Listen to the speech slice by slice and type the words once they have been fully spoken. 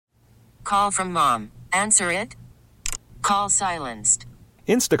Call from mom. Answer it. Call silenced.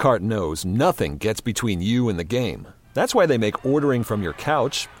 Instacart knows nothing gets between you and the game. That's why they make ordering from your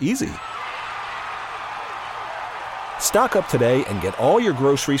couch easy. Stock up today and get all your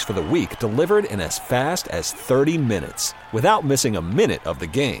groceries for the week delivered in as fast as 30 minutes without missing a minute of the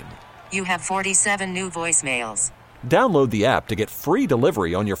game. You have 47 new voicemails. Download the app to get free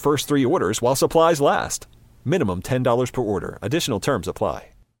delivery on your first 3 orders while supplies last. Minimum $10 per order. Additional terms apply.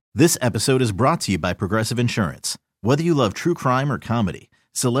 This episode is brought to you by Progressive Insurance. Whether you love true crime or comedy,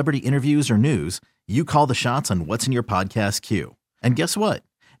 celebrity interviews or news, you call the shots on what's in your podcast queue. And guess what?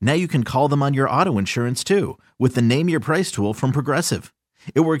 Now you can call them on your auto insurance too with the Name Your Price tool from Progressive.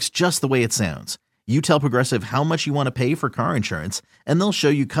 It works just the way it sounds. You tell Progressive how much you want to pay for car insurance, and they'll show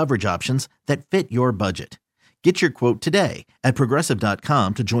you coverage options that fit your budget. Get your quote today at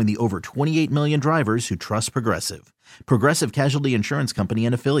Progressive.com to join the over 28 million drivers who trust Progressive. Progressive Casualty Insurance Company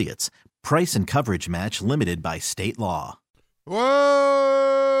and Affiliates. Price and coverage match limited by state law.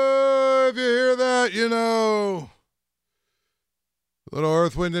 Whoa, if you hear that, you know. A little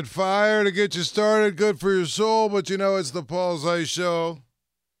Earth, Wind, and Fire to get you started. Good for your soul, but you know it's the Paul Zay Show.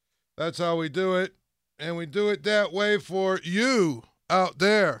 That's how we do it. And we do it that way for you out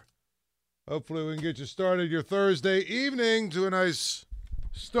there. Hopefully we can get you started your Thursday evening to a nice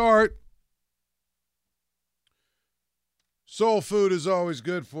start. Soul food is always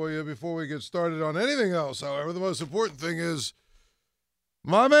good for you. Before we get started on anything else, however, the most important thing is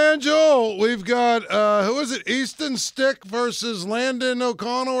my man Joel. We've got, who is it, Easton Stick versus Landon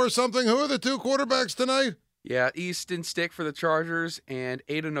O'Connell or something? Who are the 2 quarterbacks tonight? Yeah, Easton Stick for the Chargers and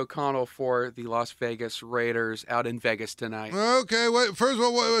Aiden O'Connell for the Las Vegas Raiders out in Vegas tonight. Okay, first of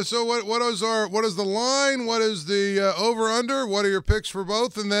all, what is the line? What is the over-under? What are your picks for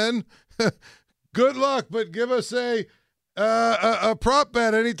both? And then, good luck, but give us a prop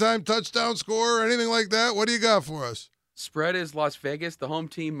bet, anytime touchdown score or anything like that. What do you got for us? Spread is Las Vegas, the home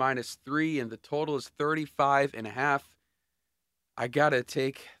team -3, and the total is 35.5. I got to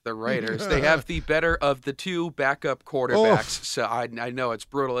take the Raiders. They have the better of the 2 backup quarterbacks, so I know it's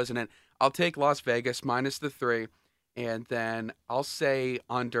brutal, isn't it? I'll take Las Vegas -3, and then I'll say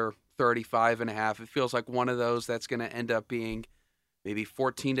under 35.5. It feels like one of those that's going to end up being maybe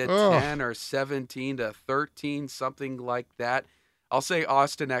 14-10 or 17-13, something like that. I'll say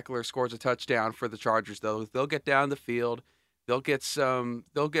Austin Eckler scores a touchdown for the Chargers, though. They'll get down the field. They'll get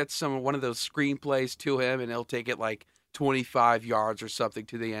one of those screenplays to him, and he'll take it like 25 yards or something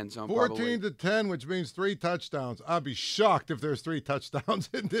to the end zone. 14-10, which means 3 touchdowns. I'd be shocked if there's 3 touchdowns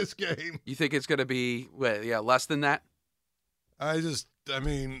in this game. You think it's going to be, less than that? I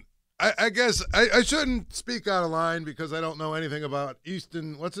guess I shouldn't speak out of line because I don't know anything about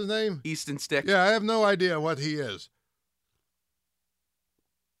Easton. What's his name? Easton Stick. Yeah, I have no idea what he is.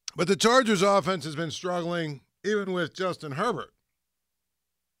 But the Chargers' offense has been struggling even with Justin Herbert.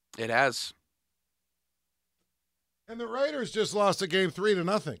 It has. And the Raiders just lost a game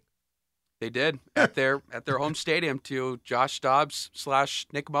 3-0. They did at their home stadium to Josh Dobbs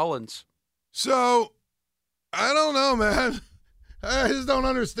 / Nick Mullins. So, I don't know, man. I just don't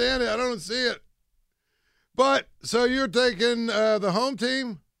understand it. I don't see it. But, so you're taking the home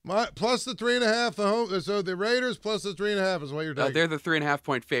team plus the 3.5, so the Raiders plus the 3.5 is what you're taking. They're the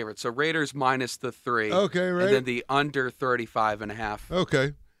 3.5-point favorites. So Raiders -3. Okay, right. And then the under 35.5.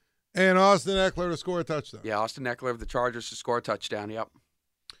 Okay. And Austin Eckler to score a touchdown. Yeah, Austin Eckler of the Chargers to score a touchdown, yep.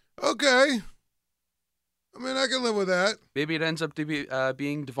 Okay. I mean, I can live with that. Maybe it ends up to be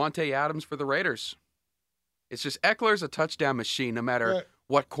being Devontae Adams for the Raiders. It's just Eckler's a touchdown machine no matter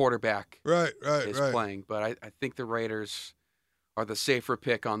what quarterback is playing. But I think the Raiders are the safer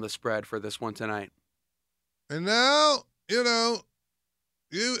pick on the spread for this one tonight. And now, you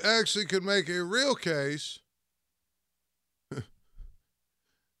actually could make a real case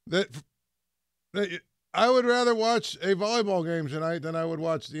that I would rather watch a volleyball game tonight than I would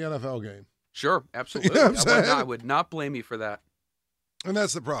watch the NFL game. Sure, absolutely. You know what I'm saying? I would not blame you for that. And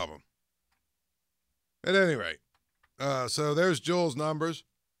that's the problem. At any rate, so there's Joel's numbers.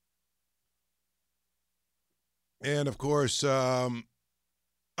 And, of course, I'm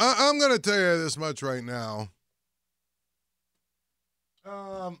going to tell you this much right now.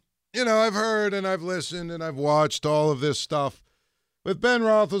 I've heard and I've listened and I've watched all of this stuff with Ben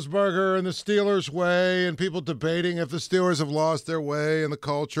Roethlisberger and the Steelers' way and people debating if the Steelers have lost their way and the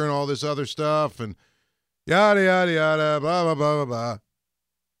culture and all this other stuff and yada, yada, yada, blah, blah, blah, blah, blah.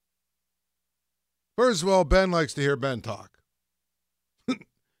 First of all, Ben likes to hear Ben talk.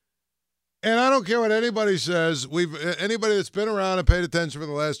 And I don't care what anybody says. Anybody that's been around and paid attention for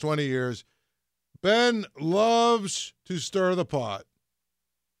the last 20 years, Ben loves to stir the pot.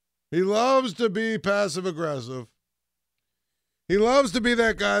 He loves to be passive-aggressive. He loves to be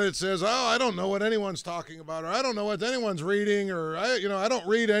that guy that says, oh, I don't know what anyone's talking about, or I don't know what anyone's reading, or I don't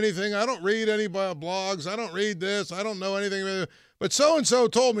read anything. I don't read any blogs. I don't read this. I don't know anything. But so-and-so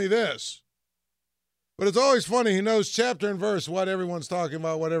told me this. But it's always funny. He knows chapter and verse what everyone's talking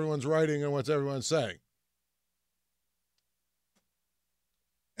about, what everyone's writing, and what everyone's saying.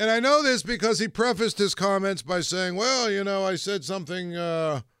 And I know this because he prefaced his comments by saying, well, I said something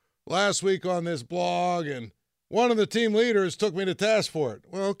last week on this blog, and one of the team leaders took me to task for it.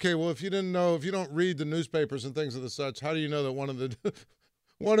 Well, okay, if you don't read the newspapers and things of the such, how do you know that one of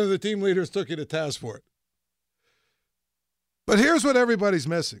the team leaders took you to task for it? But here's what everybody's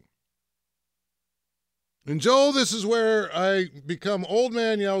missing. And Joel, this is where I become old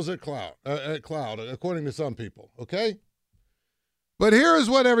man yells at cloud, according to some people, okay? But here is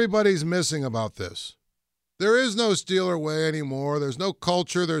what everybody's missing about this. There is no Steeler way anymore. There's no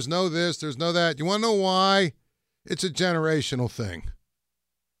culture. There's no this. There's no that. You want to know why? It's a generational thing.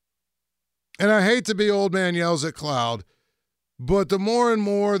 And I hate to be old man yells at cloud, but the more and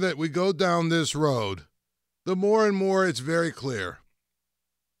more that we go down this road, the more and more it's very clear.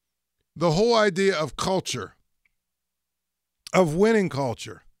 The whole idea of culture, of winning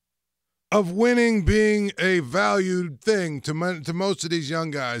culture, of winning being a valued thing to most of these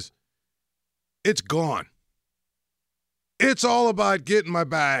young guys, it's gone. It's all about getting my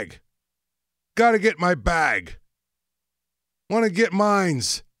bag. Got to get my bag. Want to get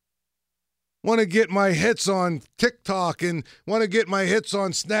mines. Want to get my hits on TikTok and want to get my hits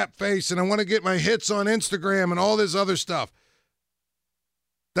on Snapface and I want to get my hits on Instagram and all this other stuff.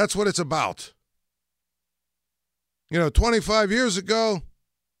 That's what it's about. 25 years ago,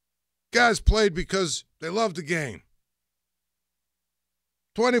 guys played because they loved the game.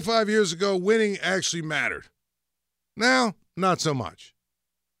 25 years ago, winning actually mattered. Now, not so much.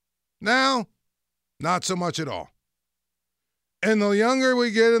 Now, not so much at all. And the younger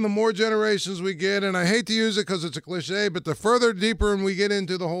we get and the more generations we get, and I hate to use it because it's a cliche, but the further deeper we get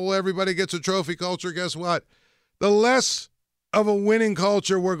into the whole everybody gets a trophy culture, guess what? The less of a winning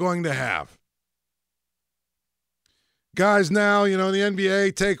culture we're going to have. Guys now, the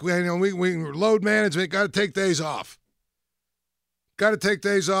NBA we load management, got to take days off. Got to take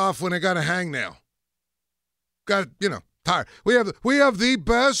days off when they got a hangnail. Got, tired. We have the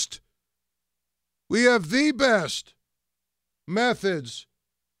best methods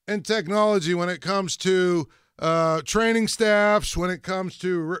and technology when it comes to training staffs, when it comes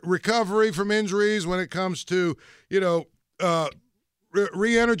to recovery from injuries, when it comes to,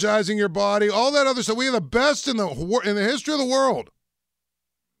 re-energizing your body, all that other stuff. We are the best in the history of the world.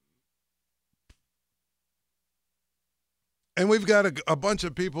 And we've got a bunch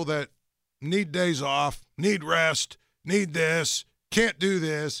of people that need days off, need rest, need this, can't do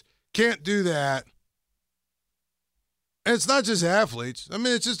this, can't do that. And it's not just athletes. I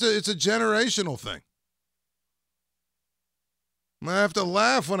mean, it's a generational thing. I have to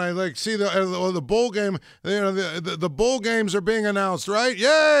laugh when I see the bowl game. The bowl games are being announced, right?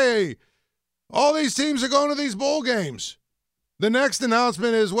 Yay! All these teams are going to these bowl games. The next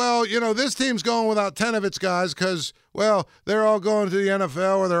announcement is, this team's going without 10 of its guys because, they're all going to the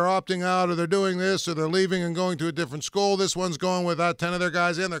NFL or they're opting out or they're doing this or they're leaving and going to a different school. This one's going without 10 of their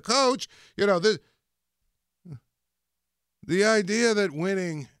guys and their coach. The idea that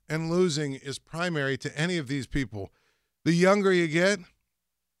winning and losing is primary to any of these people, the younger you get,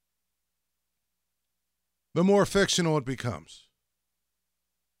 the more fictional it becomes.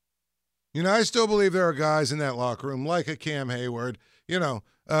 I still believe there are guys in that locker room, like a Cam Hayward, that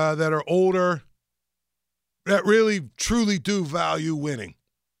are older, that really, truly do value winning.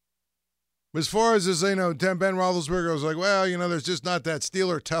 As far as Ben Roethlisberger was like, there's just not that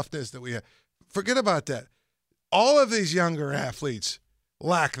Steeler toughness that we have. Forget about that. All of these younger athletes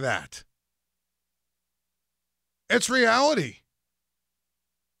lack that. It's reality.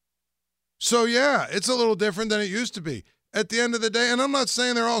 So, it's a little different than it used to be. At the end of the day, and I'm not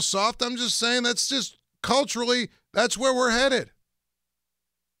saying they're all soft, I'm just saying that's just culturally, that's where we're headed.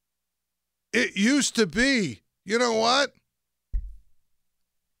 It used to be, you know what?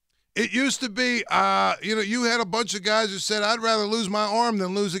 It used to be, you had a bunch of guys who said, I'd rather lose my arm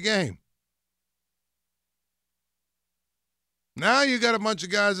than lose a game. Now you got a bunch of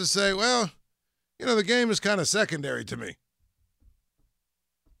guys that say, the game is kind of secondary to me.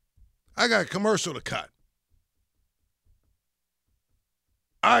 I got a commercial to cut.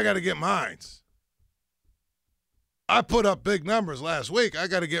 I got to get mines. I put up big numbers last week. I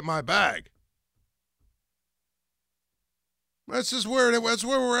got to get my bag. That's where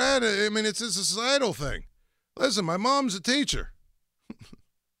we're at. I mean, it's a societal thing. Listen, my mom's a teacher.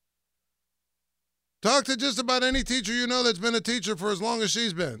 Talk to just about any teacher you know that's been a teacher for as long as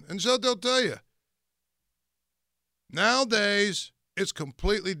she's been, and they'll tell you. Nowadays, it's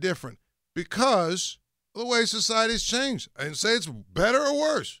completely different because of the way society's changed. I didn't say it's better or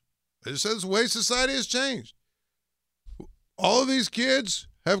worse. I just said it's the way society has changed. All of these kids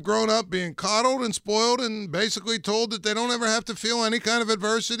have grown up being coddled and spoiled and basically told that they don't ever have to feel any kind of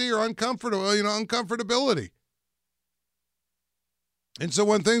adversity or uncomfortability. And so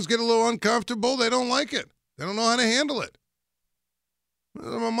when things get a little uncomfortable, they don't like it. They don't know how to handle it.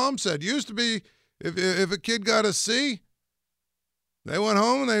 My mom said, used to be, if a kid got a C, they went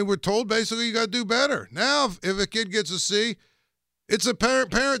home and they were told basically you got to do better. Now, if a kid gets a C, it's a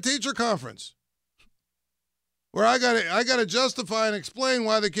parent-teacher conference where I got to justify and explain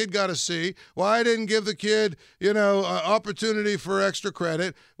why the kid got a C, why I didn't give the kid, opportunity for extra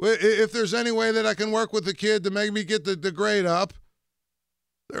credit, if there's any way that I can work with the kid to make me get the grade up.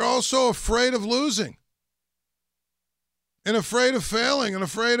 They're all so afraid of losing and afraid of failing and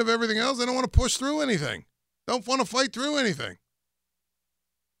afraid of everything else. They don't want to push through anything. Don't want to fight through anything.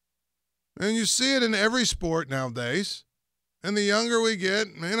 And you see it in every sport nowadays. And the younger we get,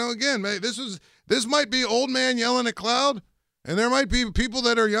 again, this might be old man yelling at cloud, and there might be people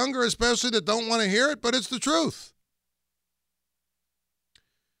that are younger especially that don't want to hear it, but it's the truth.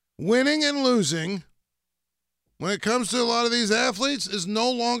 Winning and losing, when it comes to a lot of these athletes, is no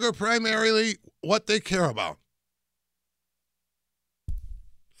longer primarily what they care about.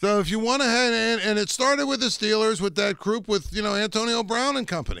 So if you want to head in, and it started with the Steelers with that group with, Antonio Brown and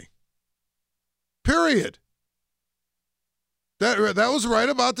company. Period. That was right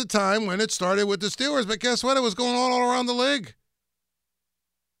about the time when it started with the Steelers, but guess what? It was going on all around the league.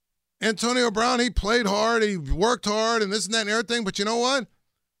 Antonio Brown, he played hard, he worked hard, and this and that and everything, but you know what?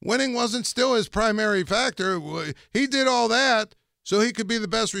 Winning wasn't still his primary factor. He did all that so he could be the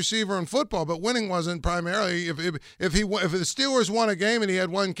best receiver in football, but winning wasn't primarily. If the Steelers won a game and he had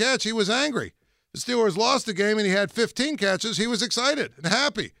one catch, he was angry. The Steelers lost a game and he had 15 catches, he was excited and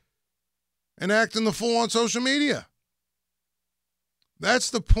happy and acting the fool on social media. That's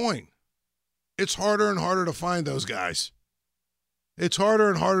the point. It's harder and harder to find those guys. It's harder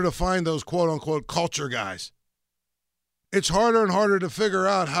and harder to find those quote-unquote culture guys. It's harder and harder to figure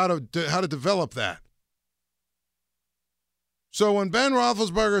out how to develop that. So when Ben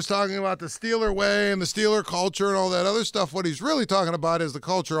Roethlisberger is talking about the Steeler way and the Steeler culture and all that other stuff, what he's really talking about is the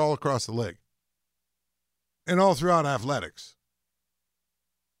culture all across the league and all throughout athletics.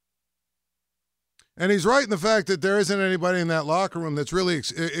 And he's right in the fact that there isn't anybody in that locker room that's really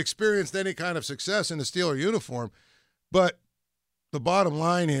experienced any kind of success in the Steeler uniform. But the bottom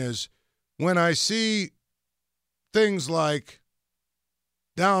line is, when I see things like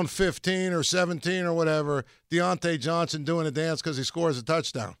down 15 or 17 or whatever, Deontay Johnson doing a dance because he scores a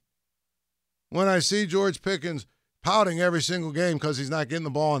touchdown. When I see George Pickens pouting every single game because he's not getting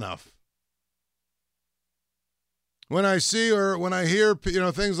the ball enough. When I see or when I hear,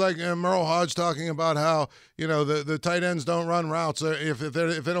 things like Merle Hodge talking about how, the tight ends don't run routes. If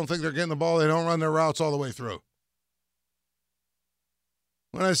they don't think they're getting the ball, they don't run their routes all the way through.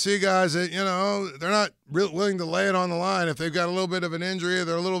 When I see guys that, they're not willing to lay it on the line. If they've got a little bit of an injury or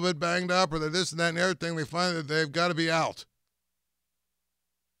they're a little bit banged up or they're this and that and everything, they find that they've got to be out.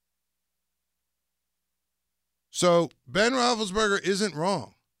 So Ben Roethlisberger isn't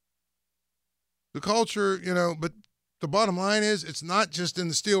wrong. The culture, but the bottom line is it's not just in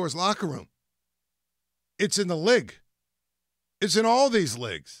the Steelers locker room. It's in the league. It's in all these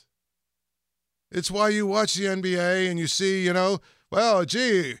leagues. It's why you watch the NBA and you see,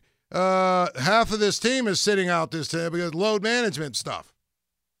 half of this team is sitting out this time because load management stuff.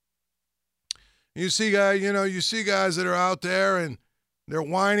 You see guys that are out there and they're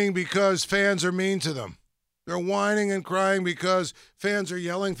whining because fans are mean to them. They're whining and crying because fans are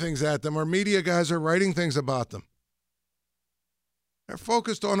yelling things at them or media guys are writing things about them. They're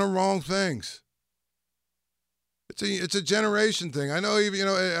focused on the wrong things. It's a generation thing. I know even,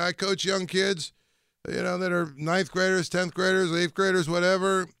 I coach young kids, that are 9th graders, 10th graders, 8th graders,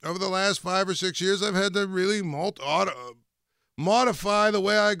 whatever. Over the last 5 or 6 years, I've had to really modify the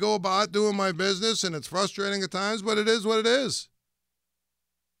way I go about doing my business, and it's frustrating at times, but it is what it is.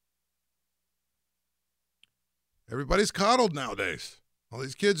 Everybody's coddled nowadays. All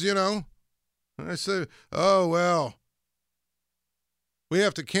these kids, and I say, oh, well, we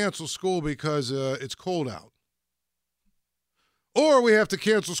have to cancel school because it's cold out. Or we have to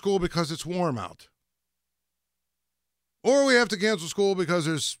cancel school because it's warm out. Or we have to cancel school because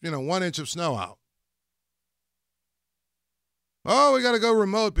there's, 1 inch of snow out. Oh, we got to go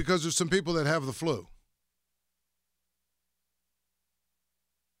remote because there's some people that have the flu.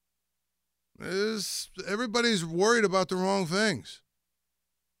 is everybody's worried about the wrong things.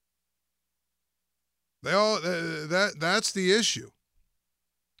 That's the issue.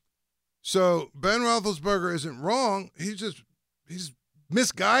 So Ben Roethlisberger isn't wrong. He's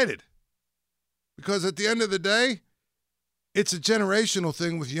misguided. Because at the end of the day, it's a generational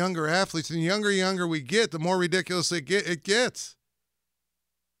thing with younger athletes. And the younger we get, the more ridiculous it gets.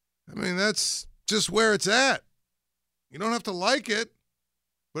 I mean, that's just where it's at. You don't have to like it,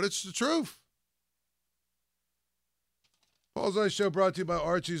 but it's the truth. Paul's Ice Show brought to you by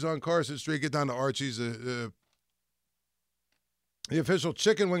Archie's on Carson Street. Get down to Archie's, the official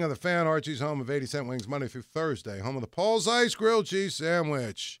chicken wing of the fan. Archie's, home of 80-cent wings Monday through Thursday. Home of the Paul's Ice grilled cheese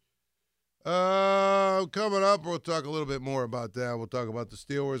sandwich. Coming up, we'll talk a little bit more about that. We'll talk about the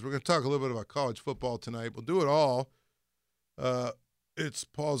Steelers. We're going to talk a little bit about college football tonight. We'll do it all. It's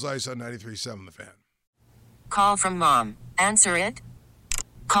Paul's Ice on 93.7 The Fan. Call from mom. Answer it.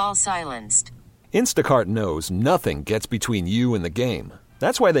 Call silenced. Instacart knows nothing gets between you and the game.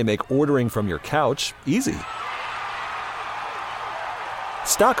 That's why they make ordering from your couch easy.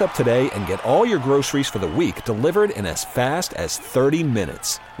 Stock up today and get all your groceries for the week delivered in as fast as 30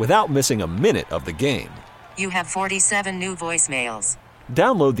 minutes without missing a minute of the game. You have 47 new voicemails.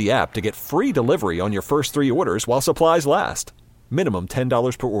 Download the app to get free delivery on your first 3 orders while supplies last. Minimum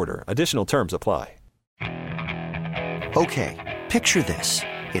 $10 per order. Additional terms apply. Okay, picture this.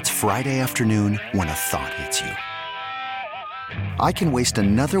 It's Friday afternoon when a thought hits you. I can waste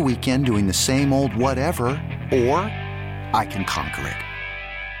another weekend doing the same old whatever, or I can conquer it.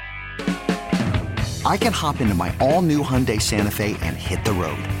 I can hop into my all-new Hyundai Santa Fe and hit the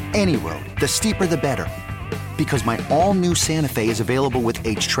road. Any road. The steeper, the better. Because my all-new Santa Fe is available with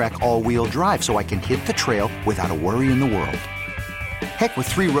H-Track all-wheel drive, so I can hit the trail without a worry in the world. Heck, with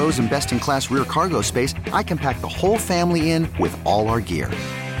 3 rows and best-in-class rear cargo space, I can pack the whole family in with all our gear.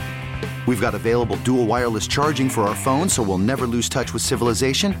 We've got available dual wireless charging for our phones, so we'll never lose touch with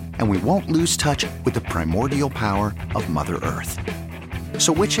civilization, and we won't lose touch with the primordial power of Mother Earth.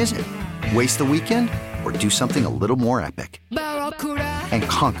 So which is it? Waste the weekend or do something a little more epic? And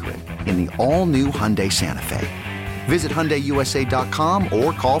conquer it in the all-new Hyundai Santa Fe. Visit HyundaiUSA.com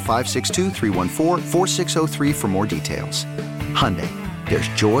or call 562-314-4603 for more details. Hyundai, there's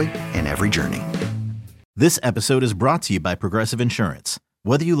joy in every journey. This episode is brought to you by Progressive Insurance.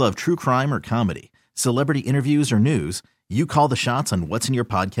 Whether you love true crime or comedy, celebrity interviews or news, you call the shots on what's in your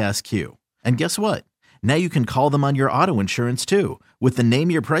podcast queue. And guess what? Now you can call them on your auto insurance too with the Name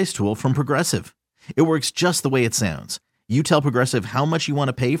Your Price tool from Progressive. It works just the way it sounds. You tell Progressive how much you want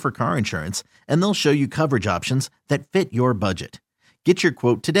to pay for car insurance, and they'll show you coverage options that fit your budget. Get your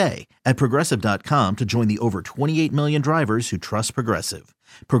quote today at Progressive.com to join the over 28 million drivers who trust Progressive.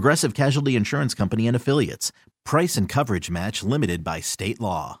 Progressive Casualty Insurance Company and Affiliates. Price and coverage match limited by state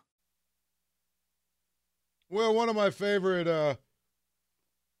law. Well, one of my favorite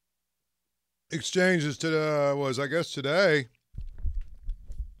exchanges was, I guess, today.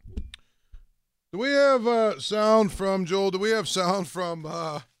 Do we have sound from, Joel? Do we have sound from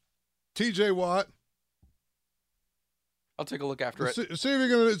TJ Watt? I'll take a look after it. See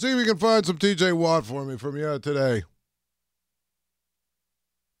if you can find some TJ Watt for me from today.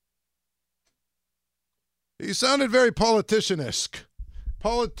 He sounded very politician-esque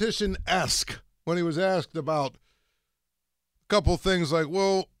when he was asked about a couple things like,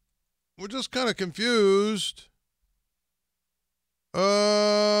 well, we're just kind of confused.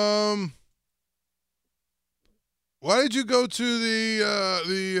 Why did you go to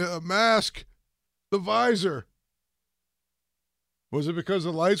the mask, the visor? Was it because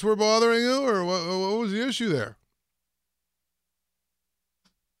the lights were bothering you, or what was the issue there?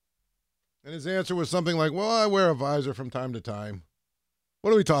 And his answer was something like, well, I wear a visor from time to time.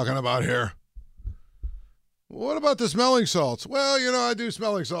 What are we talking about here? What about the smelling salts? Well, I do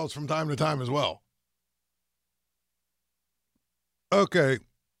smelling salts from time to time as well. Okay,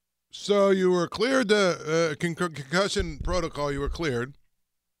 so you were cleared the concussion protocol. You were cleared.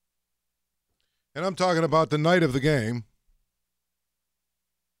 And I'm talking about the night of the game.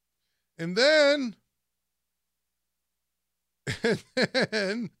 And then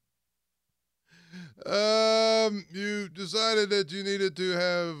you decided that you needed to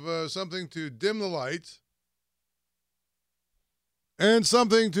have something to dim the lights and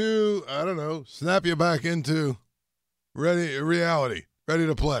something to, I don't know, snap you back into reality, ready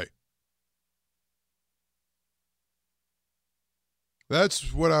to play.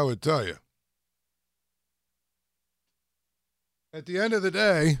 That's what I would tell you. At the end of the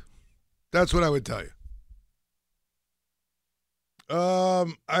day, that's what I would tell you.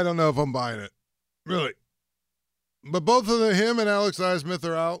 I don't know if I'm buying it. Really. But both of him and Alex Highsmith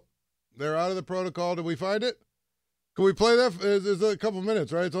are out. They're out of the protocol. Did we find it? Can we play that? It's a couple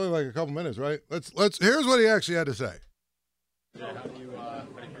minutes, right? It's only like a couple minutes, right? Let's. Here's what he actually had to say. Yeah, how do you feel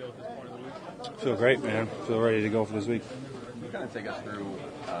at this point of the week? Feel great, man. Feel ready to go for this week. Can you kind of take us through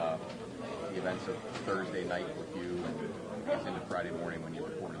the events of Thursday night with you and into Friday morning when you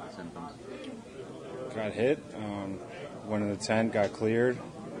reported the symptoms? Got hit, went in the tent, got cleared,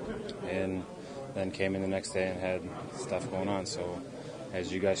 and then came in the next day and had stuff going on. So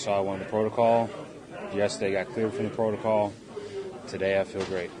as you guys saw, I went in the protocol. Yesterday got cleared from the protocol. Today I feel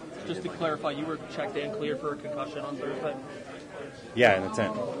great. Just to clarify, you were checked and cleared for a concussion on Thursday? Yeah, in the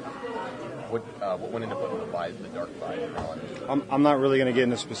tent. What went into putting the dark visor on? I'm not really going to get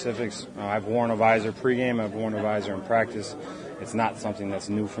into specifics. I've worn a visor pregame. I've worn a visor in practice. It's not something that's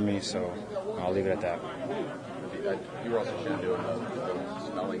new for me, so I'll leave it at that. You were also doing the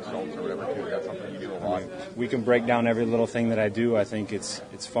smelling salts or whatever, too. That's something you do a lot. We can break down every little thing that I do. I think it's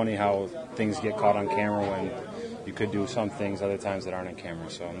funny how things get caught on camera when you could do some things other times that aren't on camera.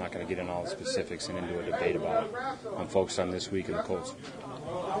 So I'm not going to get into all the specifics and into a debate about it. I'm focused on this week and the Colts.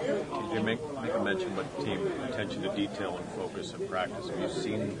 Did you make a mention about the team attention to detail and focus in practice? Have you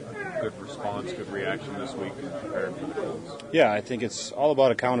seen good response, good reaction this week compared to the Colts? Yeah, I think it's all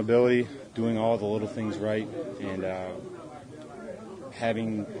about accountability, doing all the little things right, and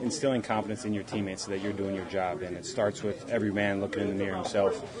instilling confidence in your teammates so that you're doing your job. And it starts with every man looking in the mirror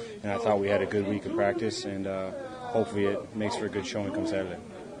himself. And I thought we had a good week of practice, and hopefully it makes for a good showing come Saturday.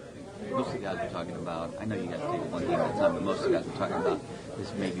 Most of the guys were talking about, I know you guys take one game at a time, but most of the guys were talking about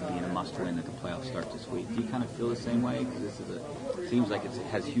this maybe being a must-win at the playoffs start this week. Do you kind of feel the same way? Because it seems like it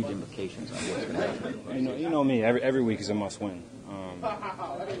has huge implications on what's going to happen. You know me. Every week is a must-win.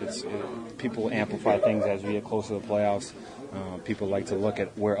 People amplify things as we get closer to the playoffs. People like to look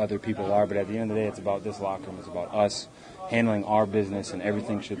at where other people are, but at the end of the day, it's about this locker room. It's about us handling our business, and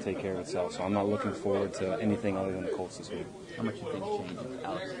everything should take care of itself. So I'm not looking forward to anything other than the Colts this week. How much do you think changes if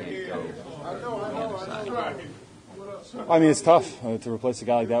Alex can't go on the other side? I mean, it's tough. To replace a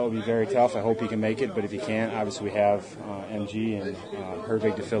guy like that would be very tough. I hope he can make it, but if he can't, obviously we have MG and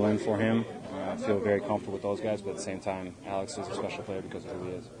Herbig to fill in for him. I feel very comfortable with those guys, but at the same time, Alex is a special player because of who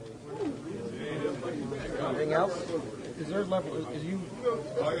he is. Anything else? Is there a level, is you,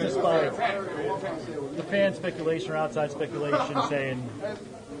 just by the fan speculation or outside speculation saying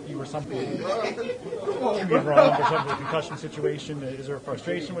you were something wrong or something, a concussion situation, is there a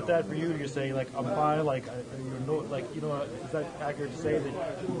frustration with that for you? You say, like, I'm fine, like, is that accurate to say that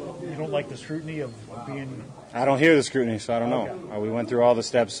you don't like the scrutiny of being... I don't hear the scrutiny, so I don't know. Okay. We went through all the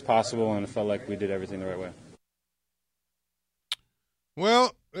steps possible, and it felt like we did everything the right way.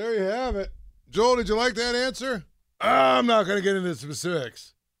 Well, there you have it. Joel, did you like that answer? I'm not going to get into the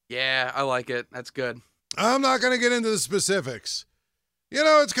specifics. Yeah, I like it. That's good. I'm not going to get into the specifics. You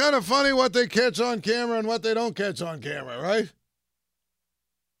know, it's kind of funny what they catch on camera and what they don't catch on camera, right?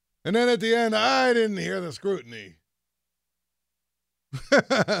 And then at the end, I didn't hear the scrutiny.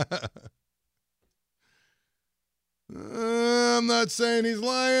 I'm not saying he's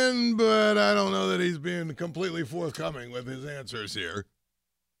lying, but I don't know that he's being completely forthcoming with his answers here.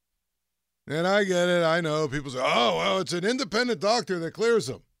 And I get it. I know people say, oh, well, it's an independent doctor that clears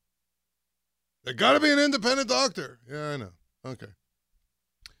them. They got to be an independent doctor. Yeah, I know. Okay.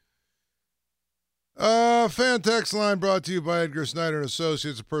 Fan text line brought to you by Edgar Snyder and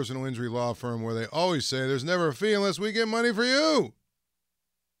Associates, a personal injury law firm where they always say there's never a fee unless we get money for you.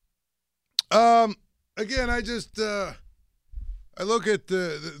 Again, I just I look at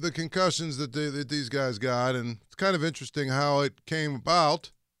the concussions that these guys got, and it's kind of interesting how it came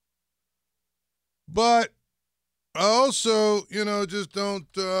about. But I also, just don't.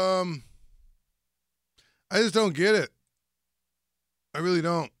 I just don't get it. I really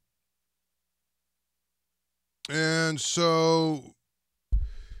don't. And so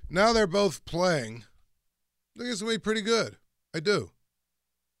now they're both playing. I think it's going to be pretty good. I do.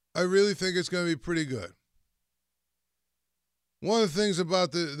 I really think it's going to be pretty good. One of the things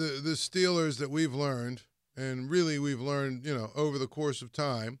about the Steelers that we've learned, and really we've learned, over the course of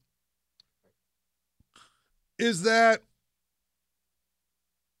time, is that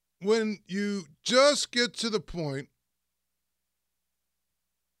when you just get to the point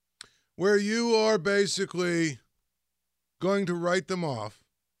where you are basically going to write them off,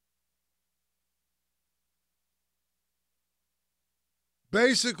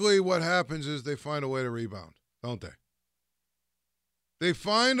 basically what happens is they find a way to rebound, don't they? They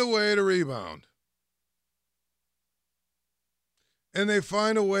find a way to rebound. And they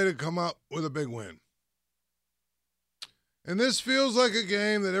find a way to come up with a big win. And this feels like a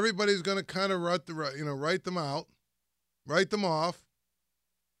game that everybody's going to kind of write them out, write them off.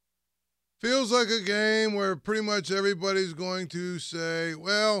 Feels like a game where pretty much everybody's going to say,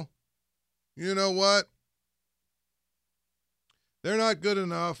 well, you know what? They're not good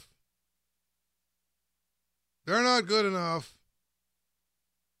enough. They're not good enough.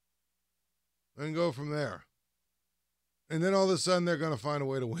 And go from there. And then all of a sudden they're going to find a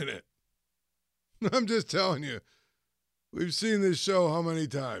way to win it. I'm just telling you. We've seen this show how many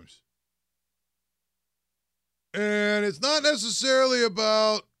times? And it's not necessarily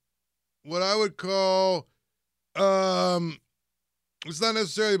about what I would call, it's not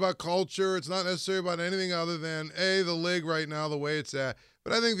necessarily about culture. It's not necessarily about anything other than, the league right now, the way it's at.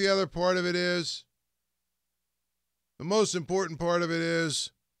 But I think the other part of it is, the most important part of it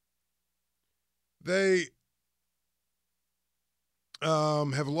is, they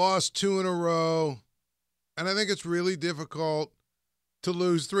have lost 2 in a row. And I think it's really difficult to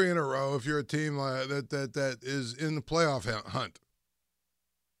lose 3 in a row if you're a team that is in the playoff hunt.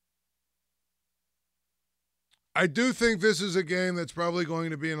 I do think this is a game that's probably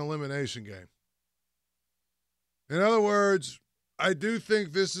going to be an elimination game. In other words, I do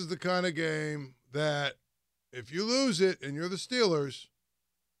think this is the kind of game that if you lose it and you're the Steelers,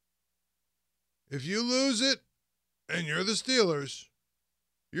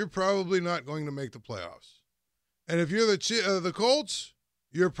 you're probably not going to make the playoffs. And if you're the Colts,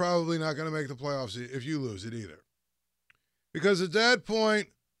 you're probably not going to make the playoffs if you lose it either. Because at that point,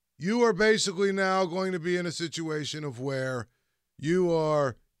 you are basically now going to be in a situation of where you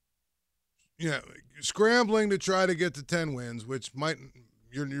are, scrambling to try to get to 10 wins, which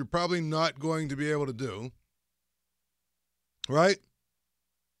you're probably not going to be able to do. Right?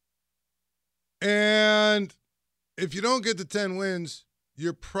 And if you don't get to 10 wins,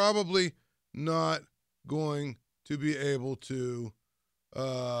 you're probably not going to be able to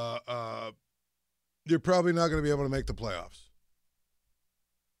you're probably not going to be able to make the playoffs.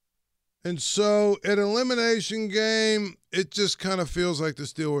 And so an elimination game, it just kind of feels like the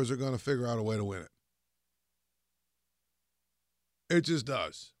Steelers are going to figure out a way to win it. It just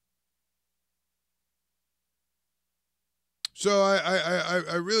does. So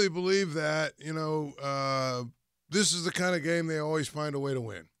I really believe that, this is the kind of game they always find a way to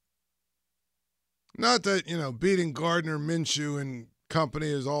win. Not that, beating Gardner, Minshew, and company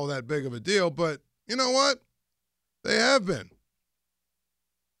is all that big of a deal, but you know what? They have been.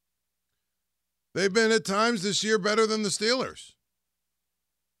 They've been at times this year better than the Steelers.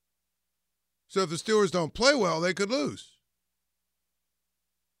 So if the Steelers don't play well, they could lose.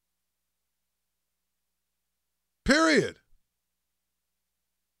 Period.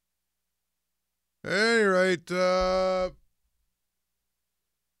 At any rate,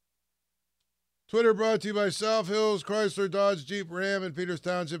 Twitter brought to you by South Hills Chrysler, Dodge, Jeep, Ram in Peters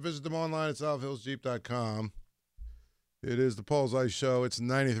Township. Visit them online at southhillsjeep.com. It is the Paul's Ice Show. It's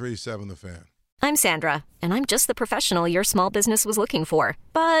 93.7 The Fan. I'm Sandra, and I'm just the professional your small business was looking for.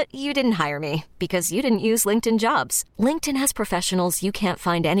 But you didn't hire me because you didn't use LinkedIn Jobs. LinkedIn has professionals you can't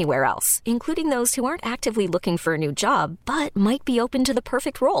find anywhere else, including those who aren't actively looking for a new job, but might be open to the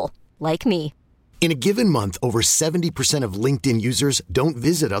perfect role, like me. In a given month, over 70% of LinkedIn users don't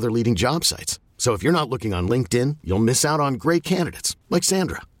visit other leading job sites. So if you're not looking on LinkedIn, you'll miss out on great candidates like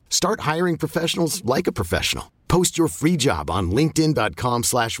Sandra. Start hiring professionals like a professional. Post your free job on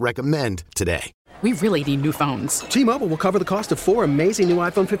linkedin.com/recommend today. We really need new phones. T-Mobile will cover the cost of 4 amazing new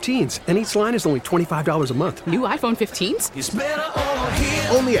iPhone 15s, and each line is only $25 a month. New iPhone 15s? It's better over here.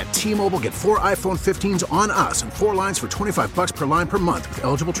 Only at T-Mobile, get 4 iPhone 15s on us and 4 lines for $25 per line per month with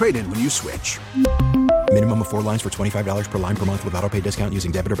eligible trade-in when you switch. Minimum of 4 lines for $25 per line per month with autopay discount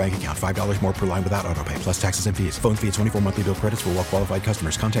using debit or bank account. $5 more per line without autopay, plus taxes and fees. Phone fee at 24 monthly bill credits for well-qualified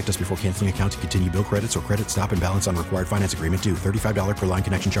customers. Contact us before canceling account to continue bill credits or credit stop and balance on required finance agreement due. $35 per line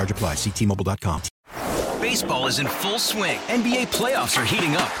connection charge applies. See T-Mobile.com. Baseball is in full swing. NBA playoffs are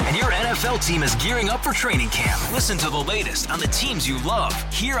heating up, and your NFL team is gearing up for training camp. Listen to the latest on the teams you love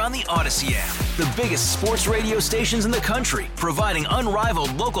here on the Odyssey app. The biggest sports radio stations in the country, providing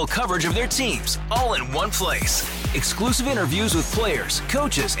unrivaled local coverage of their teams, all in one place. Exclusive interviews with players,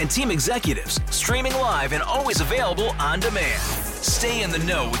 coaches, and team executives, streaming live and always available on demand. Stay in the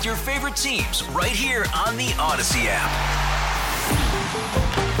know with your favorite teams right here on the Odyssey app.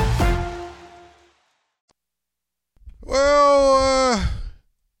 Well,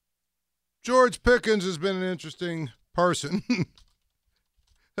 George Pickens has been an interesting person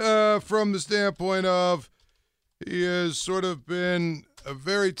from the standpoint of he has sort of been a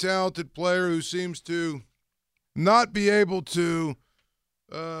very talented player who seems to not be able to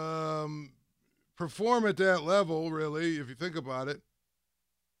perform at that level, really, if you think about it,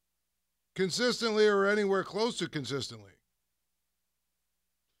 consistently or anywhere close to consistently.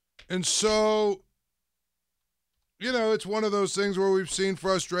 And so, it's one of those things where we've seen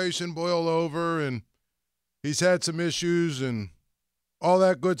frustration boil over, and he's had some issues and all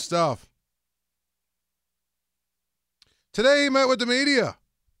that good stuff. Today he met with the media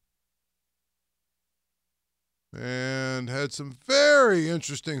and had some very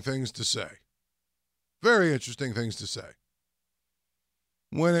interesting things to say. Very interesting things to say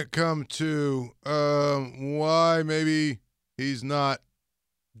when it comes to why maybe he's not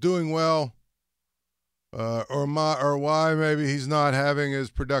doing well, or why maybe he's not having as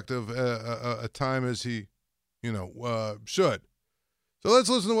productive a time as he, should. So let's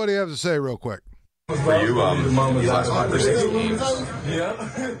listen to what he has to say real quick. For you, these last 5 or 6 games,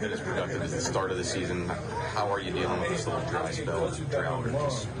 been as productive as the start of the season. How are you dealing with this little dry spell, drought, or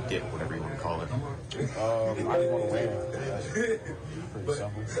just dip, whatever you want to call it? I just want to win. That's pretty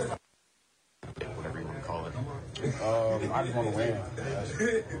simple. Whatever you want to call it. I just want to win. That's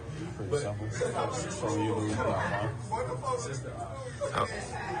pretty simple. So you lose,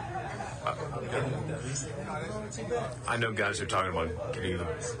 I know guys are talking about getting the.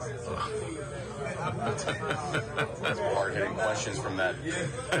 That's hard-hitting questions from that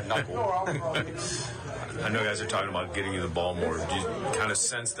knuckle. I know guys are talking about getting you the ball more. Do you kind of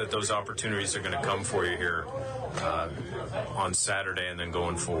sense that those opportunities are going to come for you here on Saturday and then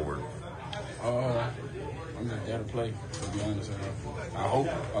going forward? I'm just there to play, to be honest. I hope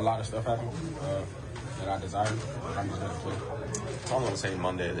a lot of stuff happens that I desire. I'm just there to play. Tom was saying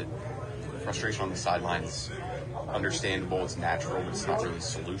Monday that frustration on the sidelines, understandable, it's natural, but it's not really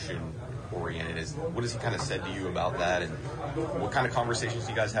solution-oriented. What has he kind of said to you about that, and what kind of conversations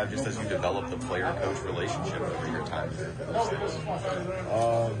do you guys have just as you develop the player-coach relationship over your time?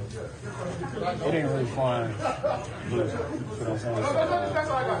 It ain't really fun losing. You know what I'm saying?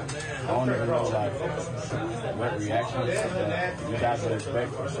 I don't even know what reaction you guys would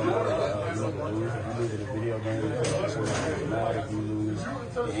expect for someone to lose. If you lose at a video game, it's mad. If you lose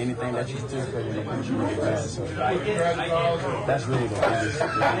anything that you still play, you get mad. So that's really the biggest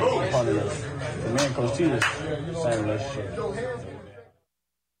part of it. For me and Coach T is the same relationship.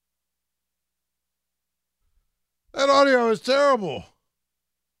 That audio is terrible.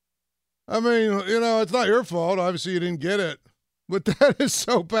 I mean, it's not your fault. Obviously, you didn't get it. But that is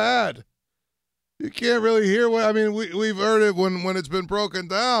so bad. You can't really hear we've heard it when it's been broken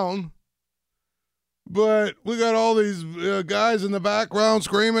down. But we got all these guys in the background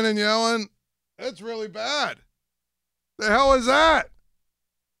screaming and yelling. That's really bad. The hell is that?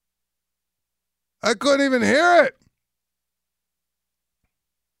 I couldn't even hear it.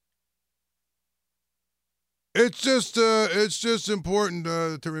 It's just important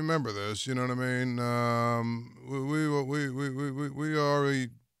to remember this. You know what I mean? We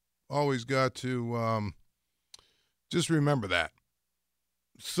always got to just remember that.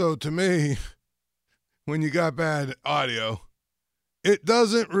 So to me, when you got bad audio, it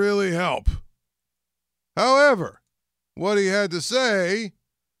doesn't really help. However, what he had to say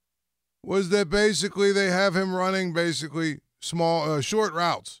was that basically they have him running small, short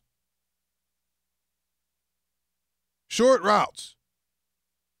routes. Short routes.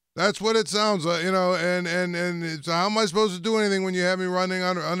 That's what it sounds like, and it's, how am I supposed to do anything when you have me running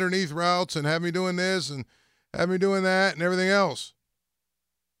underneath routes and have me doing this and have me doing that and everything else?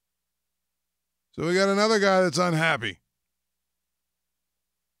 So we got another guy that's unhappy.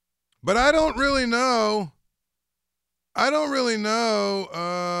 But I don't really know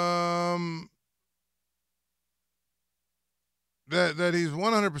that he's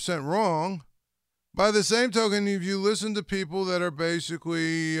 100% wrong. By the same token, if you listen to people that are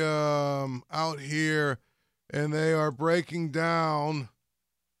basically out here and they are breaking down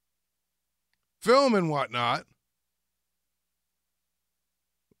film and whatnot,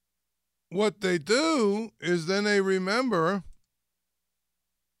 what they do is then they remember,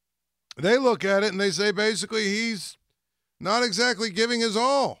 they look at it and they say basically he's not exactly giving his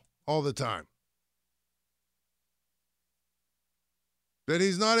all the time. That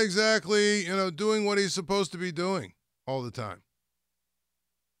he's not exactly, doing what he's supposed to be doing all the time.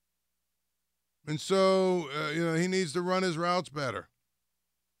 And so, he needs to run his routes better.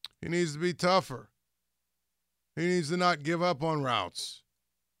 He needs to be tougher. He needs to not give up on routes.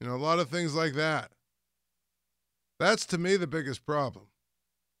 A lot of things like that. That's, to me, the biggest problem.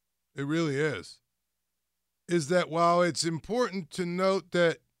 It really is. Is that while it's important to note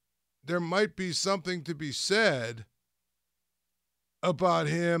that there might be something to be said about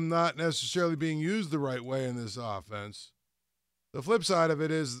him not necessarily being used the right way in this offense, the flip side of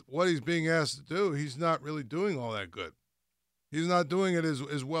it is what he's being asked to do, he's not really doing all that good. He's not doing it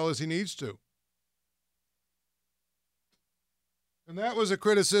as well as he needs to. And that was a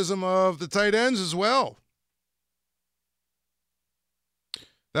criticism of the tight ends as well.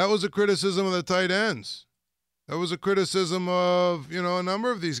 That was a criticism of the tight ends. That was a criticism of, a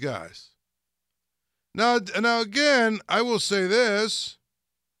number of these guys. Now again, I will say this.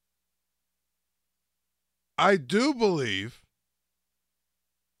 I do believe,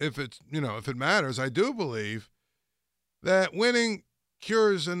 if it matters, I do believe that winning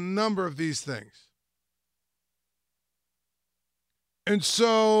cures a number of these things. And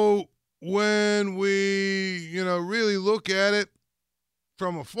so when we, really look at it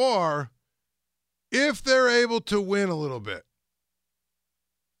from afar, if they're able to win a little bit,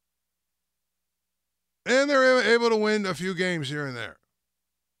 and they're able to win a few games here and there,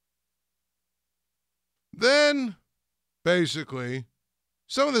 then basically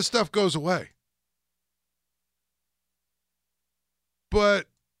some of this stuff goes away. But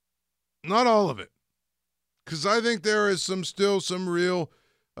not all of it. Because I think there is some real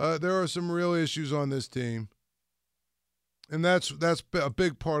issues on this team. And that's a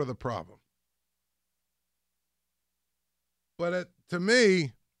big part of the problem. But to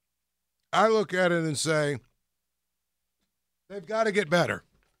me, I look at it and say, they've got to get better.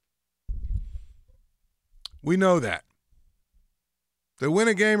 We know that. They win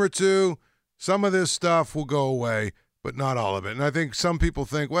a game or two, some of this stuff will go away, but not all of it. And I think some people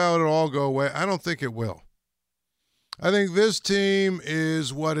think, well, it'll all go away. I don't think it will. I think this team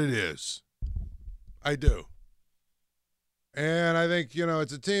is what it is. I do. And I think,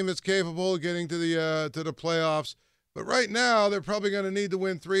 it's a team that's capable of getting to the playoffs. But right now, they're probably going to need to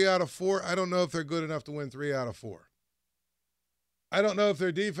win 3 out of 4. I don't know if they're good enough to win 3 out of 4. I don't know if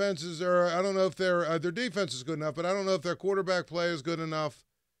their defenses are. I don't know if their defense is good enough, but I don't know if their quarterback play is good enough,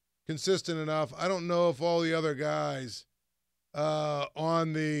 consistent enough. I don't know if all the other guys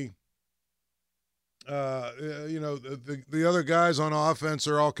on the the other guys on offense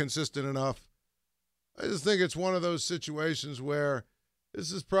are all consistent enough. I just think it's one of those situations where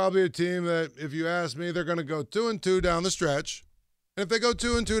this is probably a team that, if you ask me, they're going to go 2-2 down the stretch. And if they go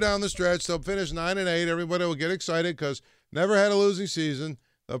 2-2 down the stretch, they'll finish 9-8. Everybody will get excited because never had a losing season.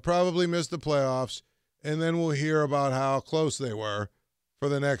 They'll probably miss the playoffs. And then we'll hear about how close they were for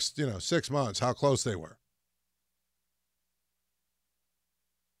the next, 6 months, how close they were.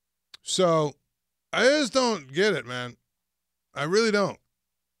 So I just don't get it, man. I really don't.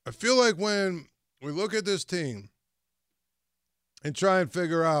 I feel like when we look at this team and try and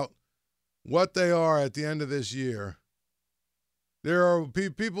figure out what they are at the end of this year, there are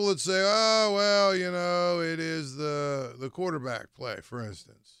people that say, oh, well, it is the quarterback play, for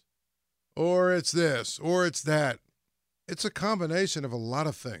instance. Or it's this, or it's that. It's a combination of a lot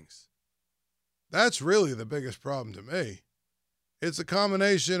of things. That's really the biggest problem to me. It's a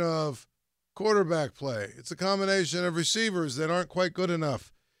combination of quarterback play. It's a combination of receivers that aren't quite good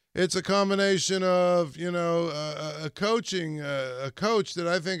enough. It's a combination of, a coach that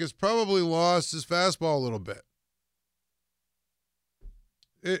I think has probably lost his fastball a little bit.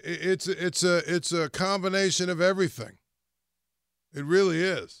 It's a combination of everything. It really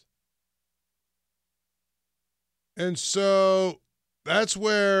is. And so that's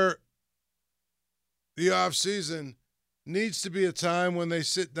where the offseason needs to be a time when they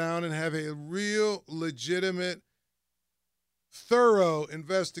sit down and have a real, legitimate, thorough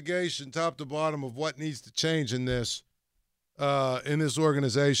investigation, top to bottom, of what needs to change in this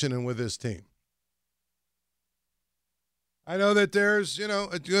organization and with this team. I know that there's,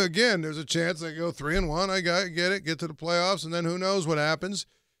 again, there's a chance they go 3-1. I get it, get to the playoffs, and then who knows what happens.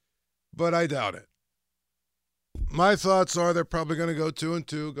 But I doubt it. My thoughts are they're probably going to go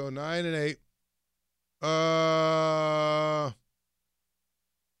 2-2, go 9-8.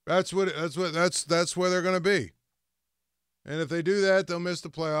 That's where they're going to be. And if they do that, they'll miss the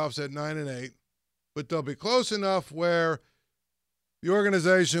playoffs at 9-8. But they'll be close enough where the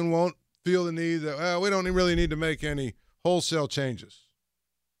organization won't feel the need that, we don't really need to make any wholesale changes.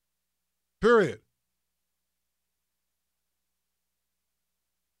 Period.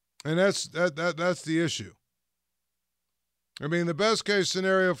 And that's the issue. I mean, the best case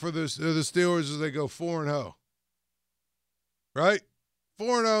scenario for the Steelers is they go 4-0. Right?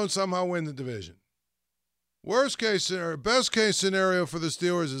 4-0 and somehow win the division. Best case scenario for the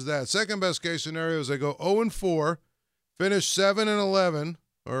Steelers is that. Second best case scenario is they go 0-4, finish 7-11,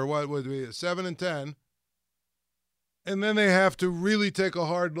 or what would be 7-10, and then they have to really take a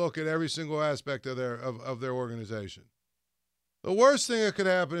hard look at every single aspect of their organization. The worst thing that could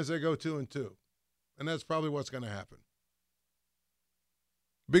happen is they go 2-2, and that's probably what's going to happen.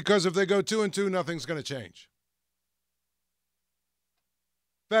 Because if they go 2-2, nothing's going to change.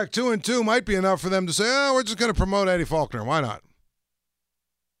 In fact, 2-2 might be enough for them to say, we're just going to promote Eddie Faulkner. Why not?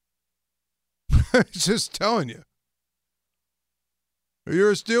 Just telling you. If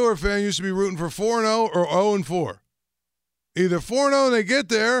you're a Steeler fan, you should be rooting for 4-0 or 0-4. Either 4-0 and they get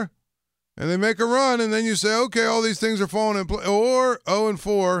there and they make a run, and then you say, okay, all these things are falling in place, or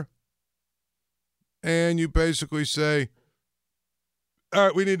 0-4, and you basically say, all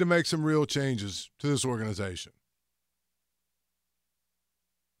right, we need to make some real changes to this organization.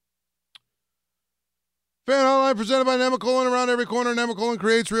 Fan Hotline presented by Nemacolin. Around every corner, Nemacolin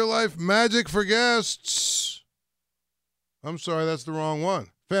creates real-life magic for guests. I'm sorry, that's the wrong one.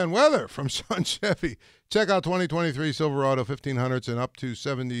 Fan Weather from Sun Chevy. Check out 2023 Silverado 1500s and up to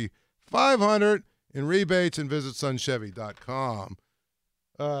 $7,500 in rebates and visit sunchevy.com.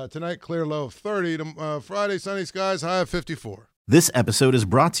 Tonight, clear low of 30. Friday, sunny skies, high of 54. This episode is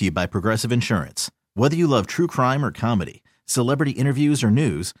brought to you by Progressive Insurance. Whether you love true crime or comedy, celebrity interviews or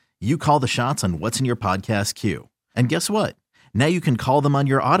news, you call the shots on what's in your podcast queue. And guess what? Now you can call them on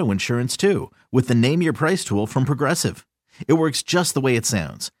your auto insurance too with the Name Your Price tool from Progressive. It works just the way it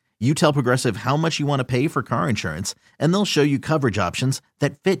sounds. You tell Progressive how much you want to pay for car insurance, and they'll show you coverage options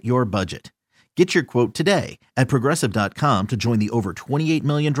that fit your budget. Get your quote today at Progressive.com to join the over 28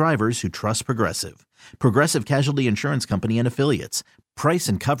 million drivers who trust Progressive. Progressive Casualty Insurance Company and Affiliates. Price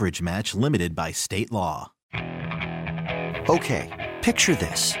and coverage match limited by state law. Okay, picture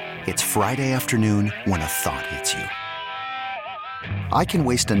this. It's Friday afternoon when a thought hits you. I can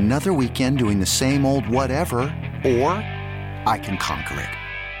waste another weekend doing the same old whatever, or I can conquer it.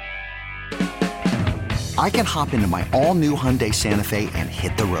 I can hop into my all-new Hyundai Santa Fe and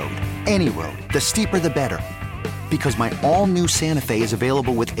hit the road. Any road. The steeper, the better. Because my all-new Santa Fe is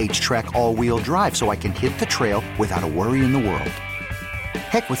available with H-Track all-wheel drive, so I can hit the trail without a worry in the world.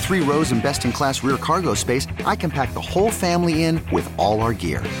 Heck, with 3 rows and best-in-class rear cargo space, I can pack the whole family in with all our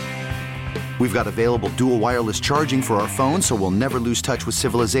gear. We've got available dual wireless charging for our phones, so we'll never lose touch with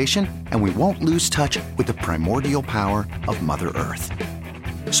civilization, and we won't lose touch with the primordial power of Mother Earth.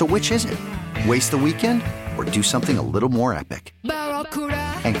 So which is it? Waste the weekend or do something a little more epic?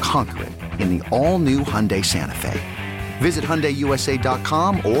 And conquer it in the all-new Hyundai Santa Fe. Visit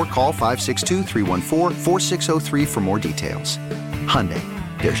HyundaiUSA.com or call 562-314-4603 for more details. Hyundai,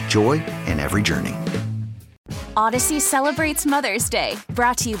 there's joy in every journey. Odyssey celebrates Mother's Day,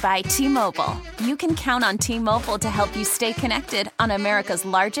 brought to you by T-Mobile. You can count on T-Mobile to help you stay connected on America's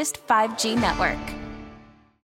largest 5G network.